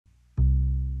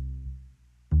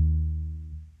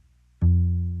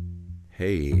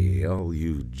Hey, all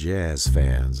you jazz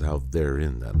fans out there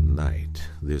in the night.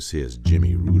 This is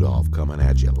Jimmy Rudolph coming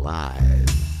at you live.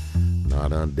 Not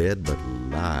undead, but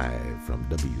live from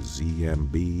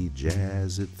WZMB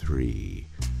Jazz at 3.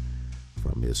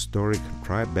 From historic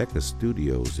Tribeca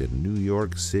Studios in New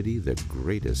York City, the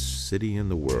greatest city in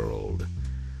the world.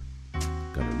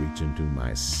 Gonna reach into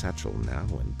my satchel now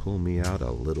and pull me out a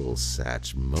little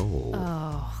Satchmo.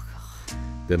 Oh, God.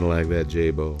 Didn't like that,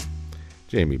 J-Bo?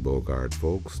 Jamie Bogart,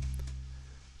 folks.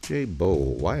 J-Bo,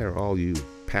 why are all you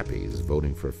pappies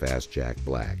voting for Fast Jack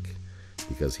Black?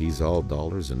 Because he's all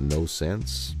dollars and no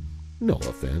cents? No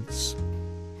offense.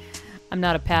 I'm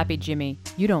not a pappy, Jimmy.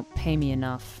 You don't pay me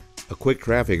enough. A quick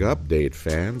traffic update,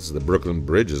 fans. The Brooklyn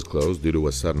Bridge is closed due to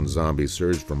a sudden zombie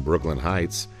surge from Brooklyn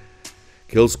Heights.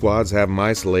 Kill squads have them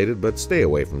isolated, but stay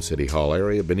away from City Hall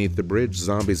area. Beneath the bridge,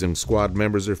 zombies and squad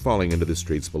members are falling into the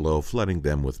streets below, flooding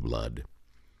them with blood.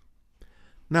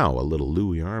 Now a little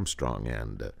Louis Armstrong,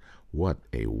 and what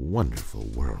a wonderful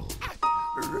world.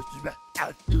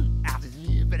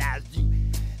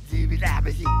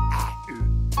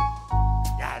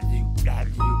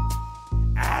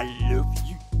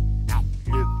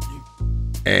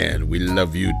 And we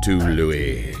love you too,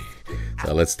 Louis.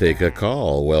 So let's take a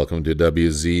call. Welcome to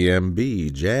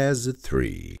WZMB Jazz at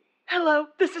 3. Hello,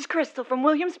 this is Crystal from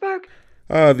Williamsburg.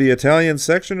 The Italian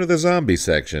section or the zombie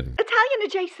section? Italian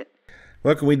adjacent.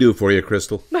 What can we do for you,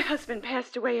 Crystal? My husband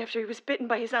passed away after he was bitten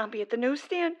by a zombie at the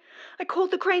newsstand. I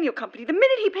called the cranial company the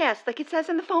minute he passed, like it says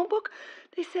in the phone book.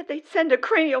 They said they'd send a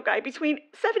cranial guy between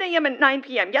 7 a.m. and 9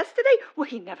 p.m. yesterday. Well,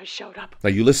 he never showed up.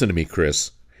 Now, you listen to me, Chris.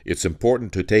 It's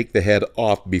important to take the head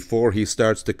off before he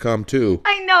starts to come to.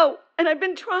 I know, and I've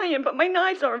been trying, but my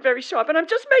knives aren't very sharp, and I'm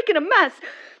just making a mess.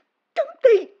 Don't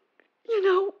they,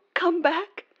 come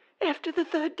back after the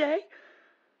third day?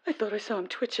 I thought I saw him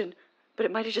twitching, but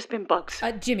it might have just been bugs.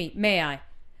 Jimmy, may I?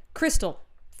 Crystal,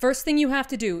 first thing you have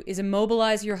to do is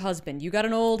immobilize your husband. You got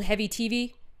an old, heavy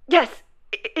TV? Yes,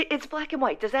 it's black and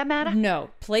white. Does that matter? No,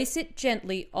 place it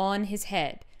gently on his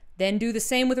head. Then do the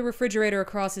same with a refrigerator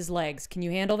across his legs. Can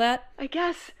you handle that? I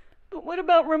guess. But what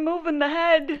about removing the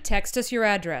head? Text us your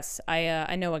address.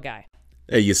 I know a guy.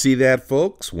 Hey, you see that,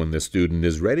 folks? When the student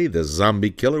is ready, the zombie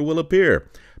killer will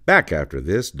appear. Back after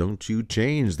this, don't you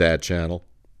change that channel.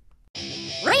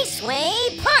 Raceway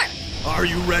Park! Are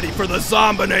you ready for the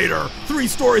Zombinator? 3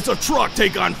 stories of truck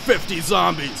take on 50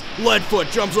 zombies. Leadfoot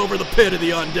jumps over the pit of the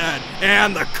undead.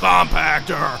 And the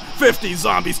Compactor. 50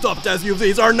 zombie-stuffed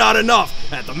SUVs are not enough.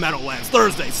 At the Meadowlands,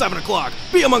 Thursday, 7 o'clock.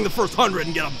 Be among the first 100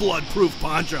 and get a blood-proof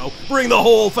poncho. Bring the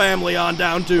whole family on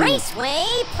down to Raceway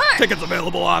Park! Tickets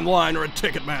available online or at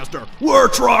Ticketmaster. We're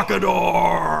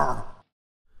Trocador!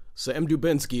 Sam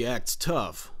Dubinsky acts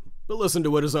tough, but listen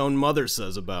to what his own mother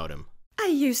says about him. I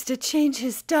used to change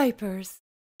his diapers.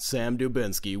 Sam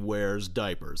Dubinsky wears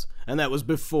diapers, and that was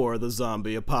before the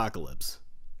zombie apocalypse.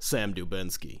 Sam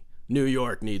Dubinsky. New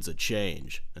York needs a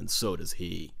change, and so does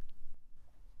he.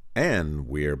 And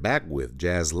we're back with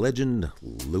jazz legend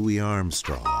Louis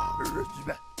Armstrong.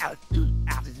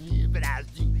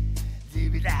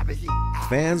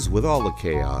 Fans, with all the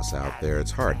chaos out there,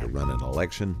 it's hard to run an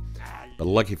election. But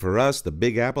lucky for us, the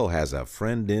Big Apple has a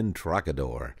friend in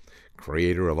Trocador.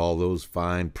 Creator of all those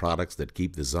fine products that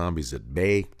keep the zombies at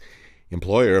bay,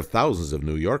 employer of thousands of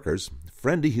New Yorkers,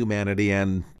 friend to humanity,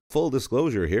 and, full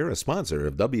disclosure here, a sponsor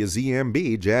of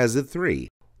WZMB Jazz at 3.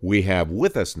 We have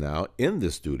with us now in the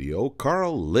studio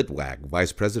Carl Litwak,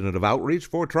 Vice President of Outreach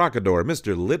for Trocador.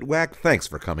 Mr. Litwak, thanks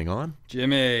for coming on.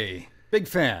 Jimmy, big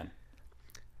fan.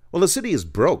 Well, the city is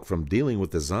broke from dealing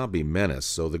with the zombie menace,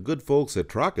 so the good folks at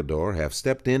Trocador have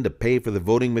stepped in to pay for the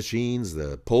voting machines,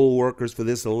 the poll workers for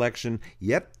this election,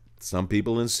 yet some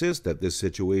people insist that this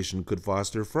situation could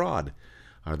foster fraud.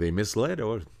 Are they misled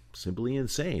or simply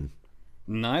insane?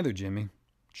 Neither, Jimmy.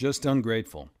 Just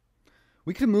ungrateful.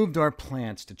 We could have moved our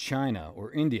plants to China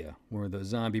or India, where the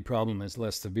zombie problem is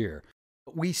less severe.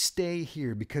 But we stay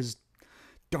here because,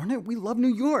 darn it, we love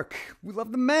New York. We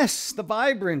love the mess, the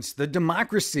vibrance, the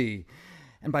democracy.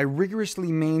 And by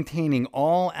rigorously maintaining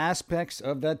all aspects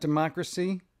of that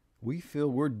democracy, we feel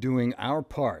we're doing our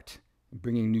part in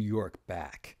bringing New York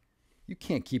back. You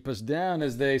can't keep us down,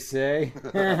 as they say.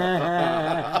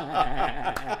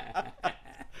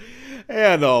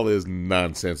 And all this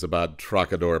nonsense about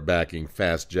Trocador backing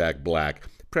Fast Jack Black,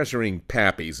 pressuring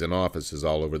pappies in offices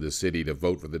all over the city to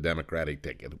vote for the Democratic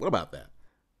ticket. What about that?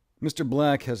 Mr.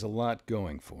 Black has a lot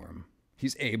going for him.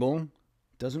 He's able,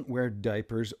 doesn't wear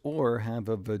diapers, or have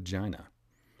a vagina.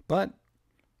 But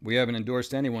we haven't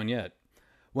endorsed anyone yet.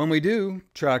 When we do,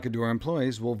 Trocador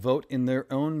employees will vote in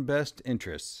their own best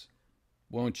interests.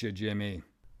 Won't you, Jimmy?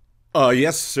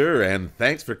 Yes, sir, and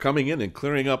thanks for coming in and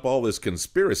clearing up all this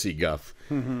conspiracy guff.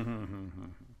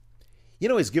 You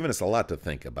know, he's given us a lot to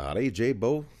think about, eh,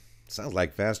 J-Bo? Sounds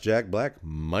like Fast Jack Black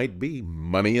might be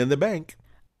money in the bank.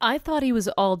 I thought he was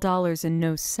all dollars and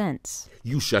no cents.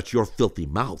 You shut your filthy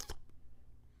mouth.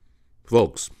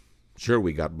 Folks, sure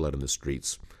we got blood in the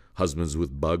streets, husbands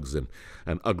with bugs and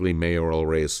an ugly mayoral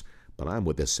race, but I'm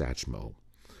with the Satchmo.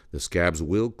 The scabs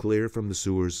will clear from the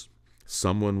sewers,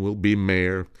 someone will be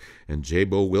mayor, and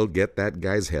J-Bo will get that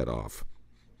guy's head off.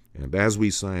 And as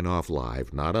we sign off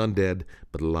live, not undead,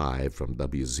 but live from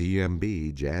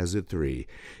WZMB Jazz at 3,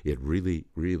 it really,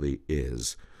 really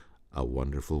is a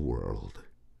wonderful world.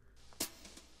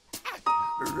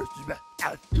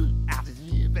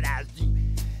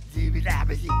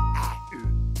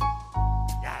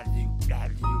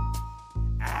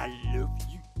 I love you.